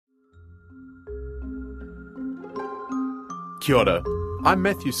Kia ora. I'm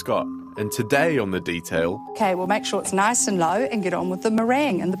Matthew Scott, and today on The Detail... OK, we'll make sure it's nice and low and get on with the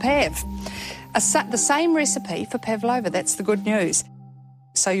meringue and the pav. The same recipe for pavlova, that's the good news.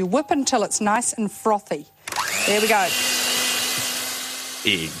 So you whip until it's nice and frothy. There we go.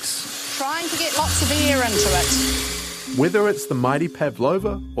 Eggs. Trying to get lots of air into it. Whether it's the mighty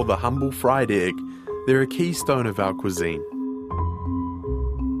pavlova or the humble fried egg, they're a keystone of our cuisine.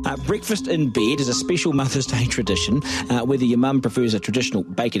 Breakfast in bed is a special Mother's Day tradition, whether your mum prefers a traditional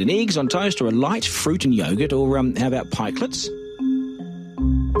bacon and eggs on toast or a light fruit and yoghurt, or how about pikelets?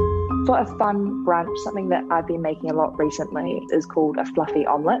 For a fun brunch, something that I've been making a lot recently is called a fluffy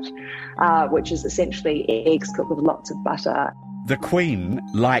omelette, which is essentially eggs cooked with lots of butter. The Queen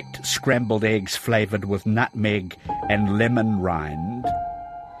liked scrambled eggs flavoured with nutmeg and lemon rind.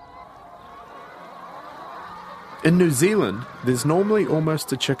 In New Zealand, there's normally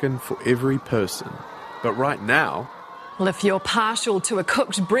almost a chicken for every person. But right now... Well, if you're partial to a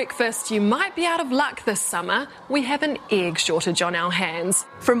cooked breakfast, you might be out of luck this summer. We have an egg shortage on our hands.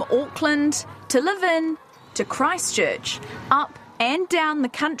 From Auckland to Levin to Christchurch, up and down the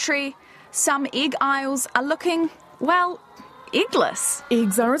country, some egg aisles are looking, well, eggless.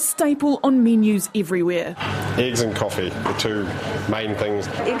 Eggs are a staple on menus everywhere. Eggs and coffee, the two main things.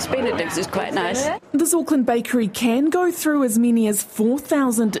 Eggs Benedict's is quite nice. This Auckland bakery can go through as many as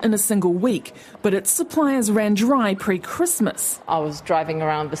 4,000 in a single week, but its suppliers ran dry pre-Christmas. I was driving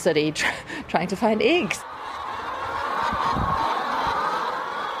around the city trying to find eggs.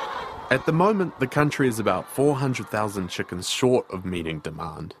 At the moment, the country is about 400,000 chickens short of meeting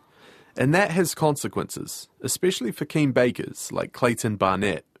demand. And that has consequences, especially for keen bakers like Clayton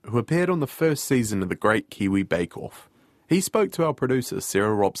Barnett, who appeared on the first season of the Great Kiwi Bake Off. He spoke to our producer,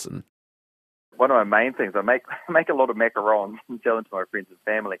 Sarah Robson. One of my main things, I make a lot of macarons and sell them to my friends and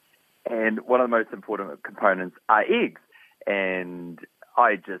family. And one of the most important components are eggs. And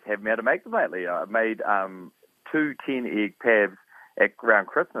I just haven't been able to make them lately. I made 2 10-egg pavs around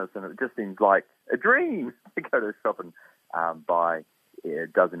Christmas, and it just seems like a dream to go to the shop and buy a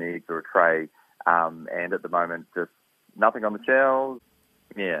dozen eggs or a tray, and at the moment, just nothing on the shelves.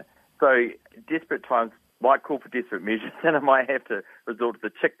 Yeah. So desperate times might call for desperate measures, and I might have to resort to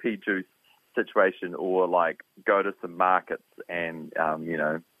the chickpea juice situation, or like go to some markets and,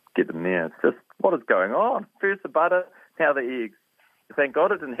 get them there. It's just what is going on. First the butter, now the eggs. Thank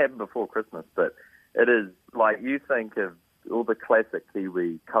God it didn't happen before Christmas, but it is like you think of all the classic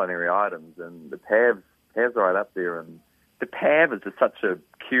Kiwi culinary items, and the pav's right up there, and the pav is just such a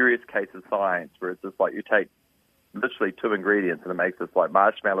curious case of science where it's just like you take literally 2 ingredients and it makes this like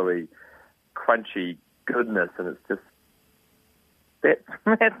marshmallowy, crunchy goodness, and it's just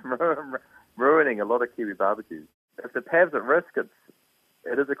that's ruining a lot of Kiwi barbecues. If the pav's at risk,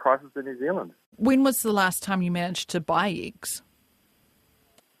 it is a crisis in New Zealand. When was the last time you managed to buy eggs?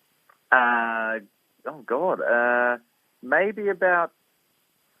 Maybe about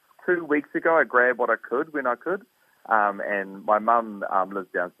 2 weeks ago. I grabbed what I could when I could. And my mum lives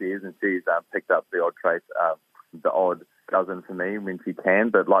downstairs, and she's picked up the odd dozen for me when she can.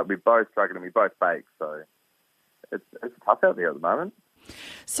 But like we're both struggling, we both bake, so it's tough out there at the moment.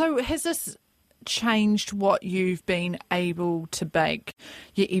 So has this changed what you've been able to bake?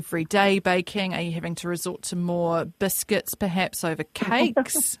 Your everyday baking? Are you having to resort to more biscuits, perhaps, over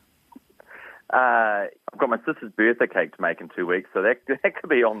cakes? I've got my sister's birthday cake to make in 2 weeks, so that could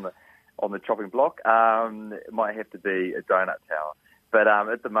be on the chopping block. It might have to be a donut tower. But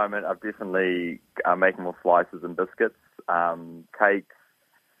at the moment, I'm definitely making more slices and biscuits, cakes,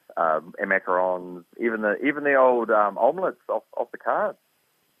 and macarons, even the old omelettes off the cards.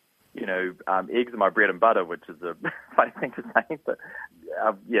 Eggs are my bread and butter, which is a funny thing to say. But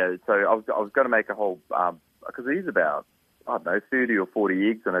so I was going to make a whole, because I use about, 30 or 40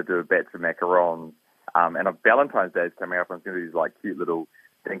 eggs, and I do a batch of macarons. And on Valentine's Day is coming up, I'm going to use like cute little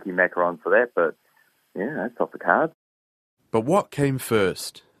dinky macarons for that, but yeah, that's off the cards. But what came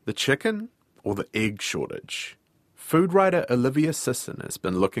first, the chicken or the egg shortage? Food writer Olivia Sisson has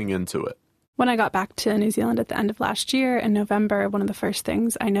been looking into it. When I got back to New Zealand at the end of last year in November, one of the first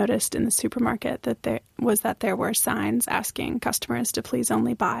things I noticed in the supermarket that there were signs asking customers to please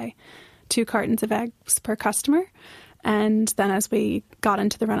only buy 2 cartons of eggs per customer. And then as we got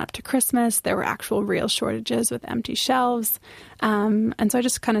into the run-up to Christmas, there were actual real shortages with empty shelves. And so I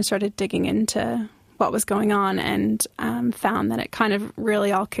just kind of started digging into what was going on and found that it kind of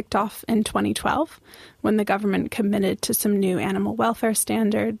really all kicked off in 2012 when the government committed to some new animal welfare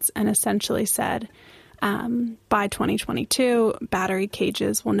standards and essentially said by 2022, battery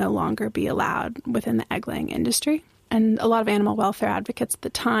cages will no longer be allowed within the egg-laying industry. And a lot of animal welfare advocates at the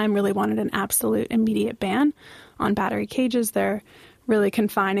time really wanted an absolute immediate ban on battery cages. They're really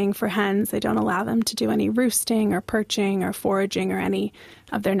confining for hens. They don't allow them to do any roosting or perching or foraging or any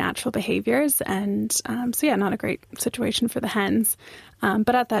of their natural behaviors. And not a great situation for the hens.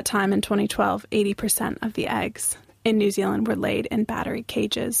 But at that time in 2012, 80% of the eggs in New Zealand were laid in battery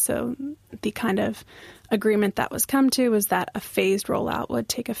cages. So the kind of agreement that was come to was that a phased rollout would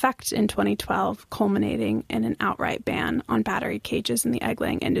take effect in 2012, culminating in an outright ban on battery cages in the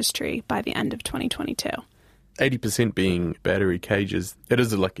egg-laying industry by the end of 2022. 80% being battery cages, it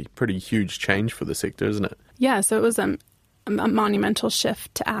is a pretty huge change for the sector, isn't it? Yeah, so it was a monumental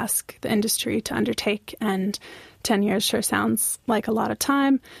shift to ask the industry to undertake, and 10 years sure sounds like a lot of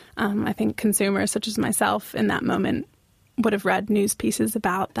time. I think consumers such as myself in that moment would have read news pieces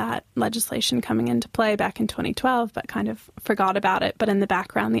about that legislation coming into play back in 2012, but kind of forgot about it. But in the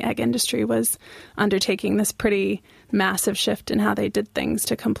background, the egg industry was undertaking this pretty massive shift in how they did things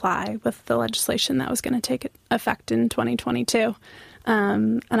to comply with the legislation that was going to take effect in 2022.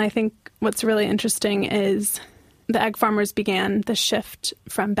 And I think what's really interesting is the egg farmers began the shift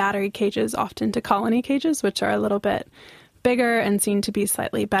from battery cages often to colony cages, which are a little bit bigger and seem to be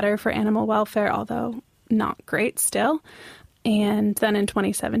slightly better for animal welfare, although not great still. And then in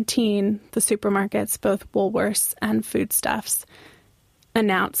 2017, the supermarkets, both Woolworths and Foodstuffs,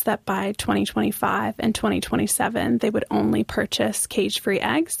 announced that by 2025 and 2027, they would only purchase cage-free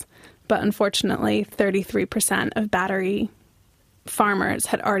eggs. But unfortunately, 33% of battery farmers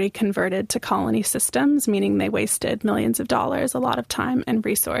had already converted to colony systems, meaning they wasted millions of dollars, a lot of time and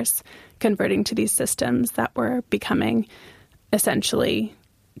resource converting to these systems that were becoming essentially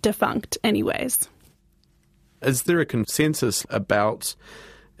defunct anyways. Is there a consensus about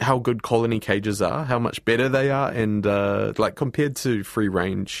how good colony cages are, how much better they are, and compared to free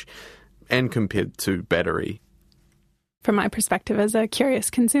range and compared to battery? From my perspective as a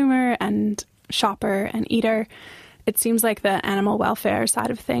curious consumer and shopper and eater, it seems like the animal welfare side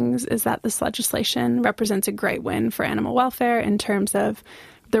of things is that this legislation represents a great win for animal welfare in terms of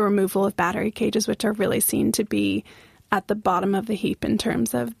the removal of battery cages, which are really seen to be at the bottom of the heap in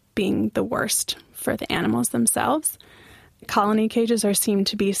terms of being the worst for the animals themselves. Colony cages are seen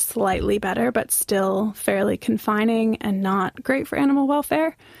to be slightly better, but still fairly confining and not great for animal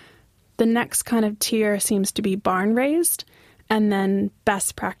welfare. The next kind of tier seems to be barn raised, and then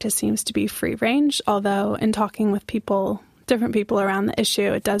best practice seems to be free range, although in talking with different people around the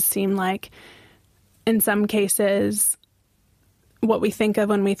issue, it does seem like in some cases what we think of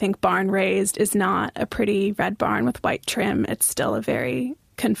when we think barn raised is not a pretty red barn with white trim. It's still a very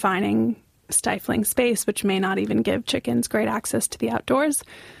confining, stifling space, which may not even give chickens great access to the outdoors.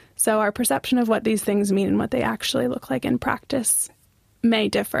 So our perception of what these things mean and what they actually look like in practice may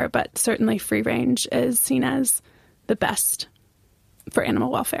differ, but certainly free range is seen as the best for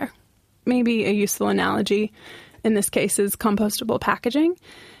animal welfare. Maybe a useful analogy in this case is compostable packaging.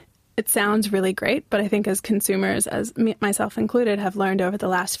 It sounds really great, but I think as consumers, as myself included, have learned over the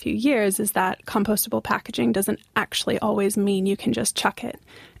last few years is that compostable packaging doesn't actually always mean you can just chuck it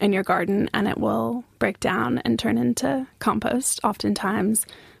in your garden and it will break down and turn into compost. Oftentimes,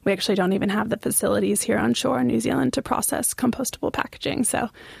 we actually don't even have the facilities here on shore in New Zealand to process compostable packaging. So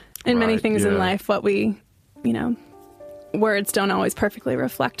in many things in life, what we, words don't always perfectly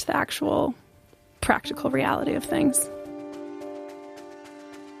reflect the actual practical reality of things.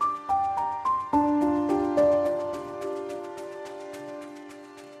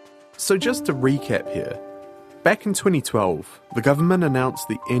 So just to recap here, back in 2012, the government announced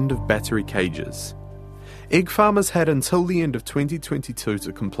the end of battery cages. Egg farmers had until the end of 2022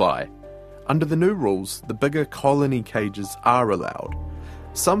 to comply. Under the new rules, the bigger colony cages are allowed.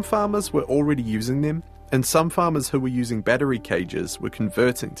 Some farmers were already using them, and some farmers who were using battery cages were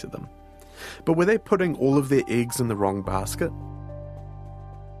converting to them. But were they putting all of their eggs in the wrong basket?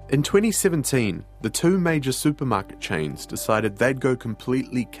 In 2017, the two major supermarket chains decided they'd go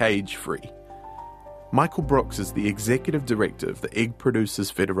completely cage-free. Michael Brooks is the executive director of the Egg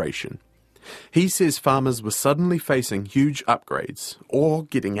Producers Federation. He says farmers were suddenly facing huge upgrades or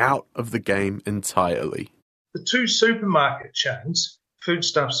getting out of the game entirely. The two supermarket chains,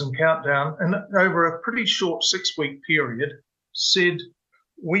 Foodstuffs and Countdown, and over a pretty short 6-week period, said,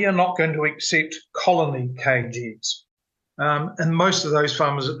 we are not going to accept colony cage eggs. And most of those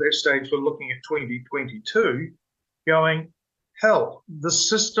farmers at that stage were looking at 2022 going, hell, the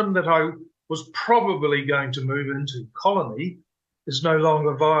system that I was probably going to move into colony is no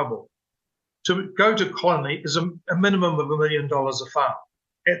longer viable. To go to colony is a minimum of $1 million a farm.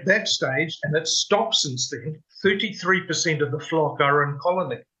 At that stage, and it's stopped since then, 33% of the flock are in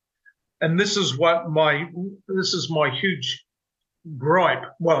colony. And this is my huge gripe.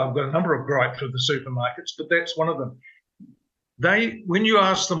 Well, I've got a number of gripes with the supermarkets, but that's one of them. When you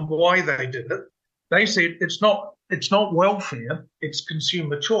ask them why they did it, they said it's not welfare, it's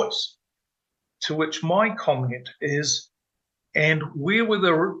consumer choice. To which my comment is, and where were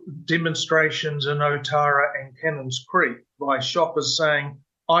the demonstrations in Otara and Cannons Creek by shoppers saying,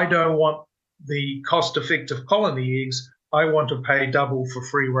 I don't want the cost-effective colony eggs, I want to pay double for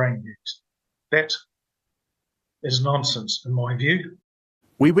free-range eggs? That is nonsense, in my view.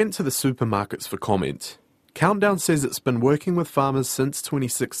 We went to the supermarkets for comment. Countdown says it's been working with farmers since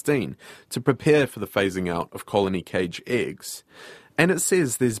 2016 to prepare for the phasing out of colony cage eggs. And it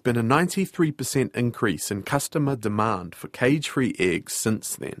says there's been a 93% increase in customer demand for cage-free eggs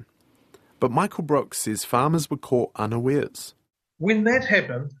since then. But Michael Brooks says farmers were caught unawares. When that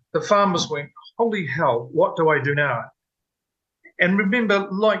happened, the farmers went, holy hell, what do I do now? And remember,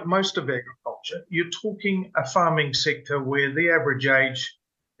 like most of agriculture, you're talking a farming sector where the average age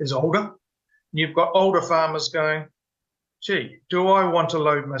is older. You've got older farmers going, gee, do I want to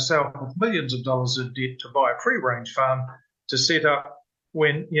load myself with millions of dollars of debt to buy a free-range farm to set up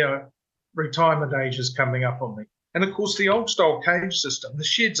when, retirement age is coming up on me? And, of course, the old-style cage system, the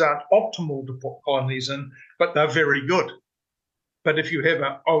sheds aren't optimal to put colonies in, but they're very good. But if you have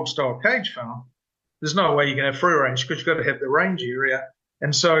an old-style cage farm, there's no way you can have free-range because you've got to have the range area.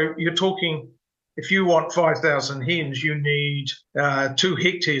 And so you're talking, if you want 5,000 hens, you need 2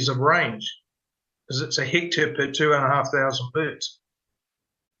 hectares of range because it's a hectare per 2,500 birds.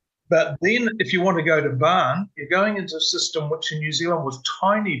 But then if you want to go to barn, you're going into a system which in New Zealand was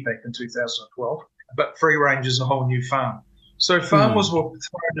tiny back in 2012, but free range is a whole new farm. So farmers were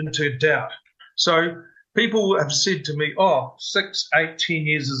thrown into doubt. So people have said to me, 6, 8, 10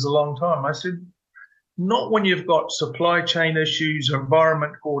 years is a long time. I said, not when you've got supply chain issues,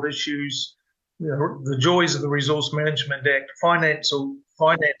 environment court issues, the joys of the Resource Management Act, finance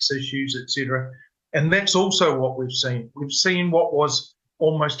issues, etc. And that's also what we've seen. We've seen what was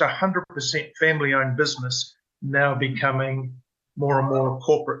almost 100% family-owned business now becoming more and more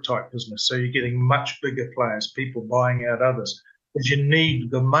corporate type business. So you're getting much bigger players, people buying out others, because you need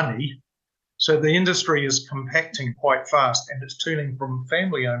the money. So the industry is compacting quite fast and it's turning from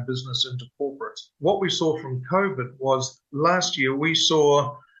family-owned business into corporate. What we saw from COVID was last year we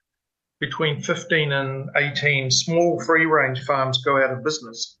saw between 15 and 18 small free-range farms go out of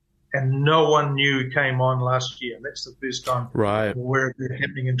business. And no one knew came on last year. That's the first time where they're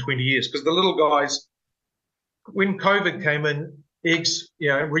happening in 20 years. Because the little guys, when COVID came in, eggs,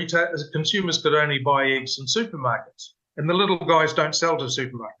 consumers could only buy eggs in supermarkets. And the little guys don't sell to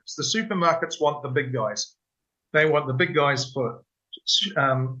supermarkets. The supermarkets want the big guys. They want the big guys for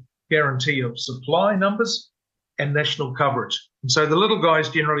guarantee of supply numbers and national coverage. And so the little guys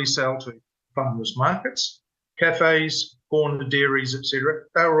generally sell to farmers markets, cafes, corn dairies, etc.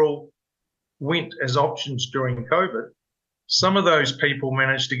 They all went as options during COVID. Some of those people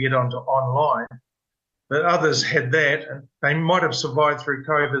managed to get onto online, but others had that, and they might have survived through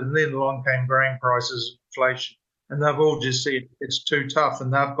COVID, and then along came grain prices, inflation, and they've all just said it's too tough,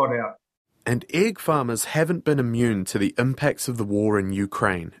 and they've got out. And egg farmers haven't been immune to the impacts of the war in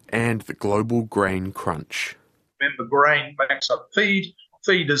Ukraine and the global grain crunch. Remember, grain makes up feed.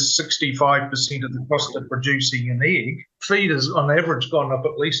 Feed is 65% of the cost of producing an egg. Feed has, on average, gone up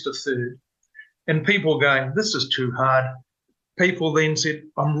at least a third. And people going, this is too hard. People then said,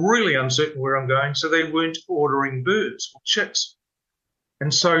 I'm really uncertain where I'm going, so they weren't ordering birds or chicks.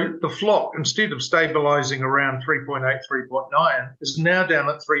 And so the flock, instead of stabilising around 3.8, 3.9, is now down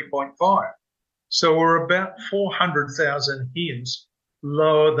at 3.5. So we're about 400,000 hens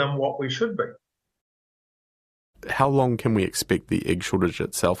lower than what we should be. How long can we expect the egg shortage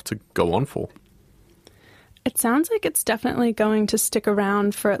itself to go on for? It sounds like it's definitely going to stick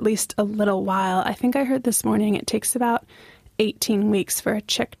around for at least a little while. I think I heard this morning it takes about 18 weeks for a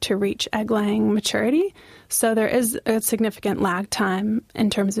chick to reach egg-laying maturity. So there is a significant lag time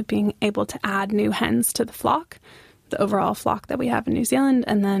in terms of being able to add new hens to the flock, the overall flock that we have in New Zealand.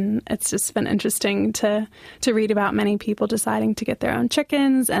 And then it's just been interesting to read about many people deciding to get their own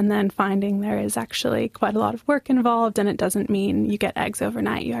chickens and then finding there is actually quite a lot of work involved, and it doesn't mean you get eggs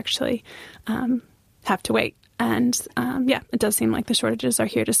overnight. You actually have to wait. And it does seem like the shortages are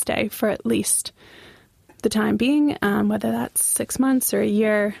here to stay for at least the time being, whether that's 6 months or a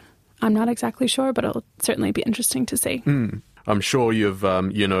year. I'm not exactly sure, but it'll certainly be interesting to see. I'm sure you've,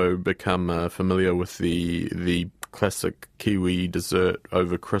 become familiar with the classic Kiwi dessert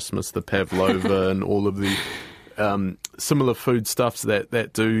over Christmas, the pavlova, and all of the similar foodstuffs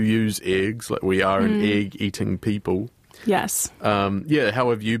that do use eggs. Like we are an egg-eating people. Yes. How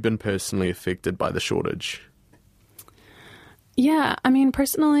have you been personally affected by the shortage? Yeah, I mean,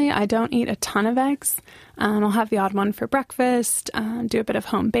 personally, I don't eat a ton of eggs. I'll have the odd one for breakfast, do a bit of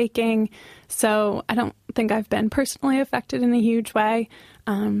home baking. So I don't think I've been personally affected in a huge way.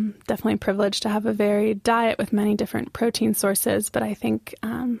 Definitely privileged to have a varied diet with many different protein sources. But I think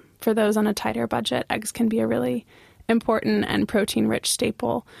for those on a tighter budget, eggs can be a really important and protein-rich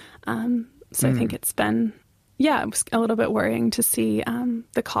staple. So I think it's been... Yeah, it was a little bit worrying to see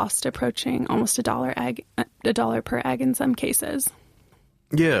the cost approaching almost $1 per egg in some cases.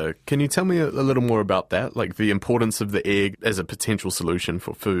 Yeah, can you tell me a little more about that? Like the importance of the egg as a potential solution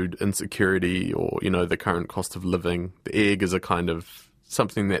for food insecurity or, the current cost of living. The egg is a kind of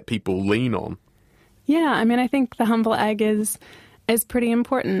something that people lean on. Yeah, I mean, I think the humble egg is pretty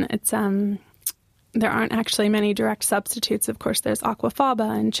important. It's there aren't actually many direct substitutes. Of course, there's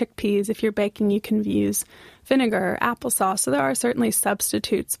aquafaba and chickpeas. If you're baking, you can use vinegar or applesauce. So there are certainly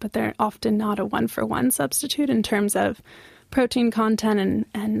substitutes, but they're often not a one-for-one substitute in terms of protein content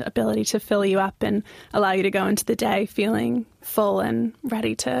and ability to fill you up and allow you to go into the day feeling full and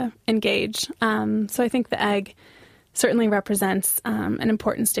ready to engage. So I think the egg certainly represents an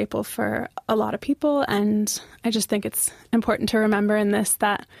important staple for a lot of people. And I just think it's important to remember in this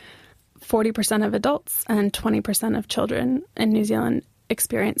that 40% of adults and 20% of children in New Zealand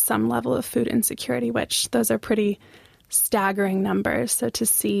experience some level of food insecurity, which those are pretty staggering numbers. So to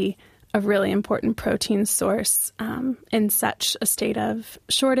see a really important protein source in such a state of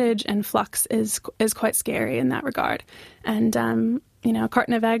shortage and flux is quite scary in that regard. And, a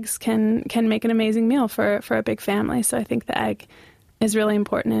carton of eggs can make an amazing meal for a big family. So I think the egg is really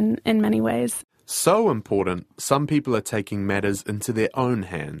important in many ways. So important, some people are taking matters into their own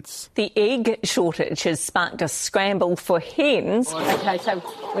hands. The egg shortage has sparked a scramble for hens. Okay, so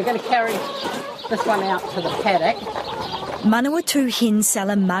we're going to carry this one out to the paddock. Manawatu hen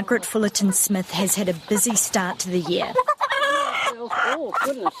seller Margaret Fullerton-Smith has had a busy start to the year.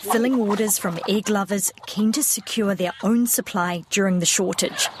 Filling orders from egg lovers keen to secure their own supply during the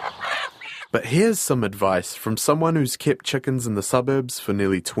shortage. But here's some advice from someone who's kept chickens in the suburbs for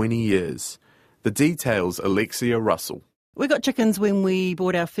nearly 20 years. The details, Alexia Russell. We got chickens when we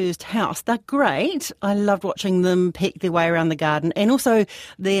bought our first house. They're great. I loved watching them peck their way around the garden, and also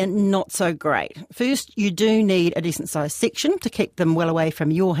they're not so great. First, you do need a decent sized section to keep them well away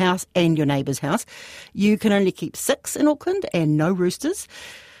from your house and your neighbour's house. You can only keep 6 in Auckland and no roosters.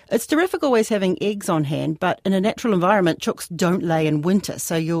 It's terrific always having eggs on hand, but in a natural environment, chooks don't lay in winter,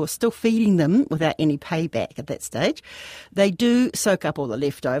 so you're still feeding them without any payback at that stage. They do soak up all the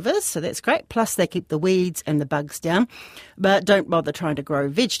leftovers, so that's great, plus they keep the weeds and the bugs down, but don't bother trying to grow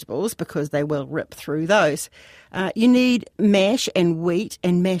vegetables because they will rip through those. You need mash and wheat,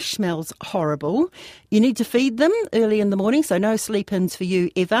 and mash smells horrible. You need to feed them early in the morning, so no sleep-ins for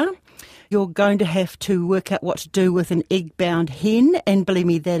you ever. You're going to have to work out what to do with an egg-bound hen, and believe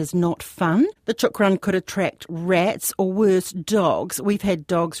me, that is not fun. The chook run could attract rats or worse, dogs. We've had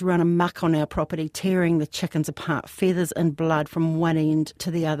dogs run amok on our property, tearing the chickens apart, feathers and blood from one end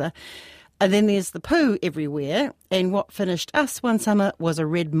to the other. And then there's the poo everywhere, and what finished us one summer was a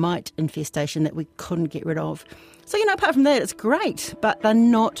red mite infestation that we couldn't get rid of. So, apart from that, it's great, but they're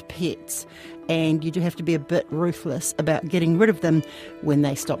not pets, and you do have to be a bit ruthless about getting rid of them when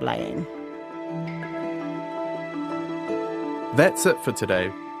they stop laying. That's it for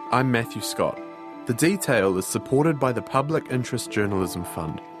today. I'm Matthew Scott. The Detail is supported by the Public Interest Journalism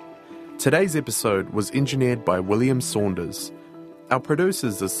Fund. Today's episode was engineered by William Saunders. Our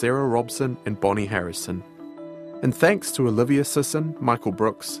producers are Sarah Robson and Bonnie Harrison. And thanks to Olivia Sisson, Michael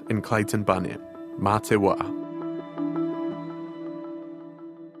Brooks and Clayton Barnett. Mā te wā.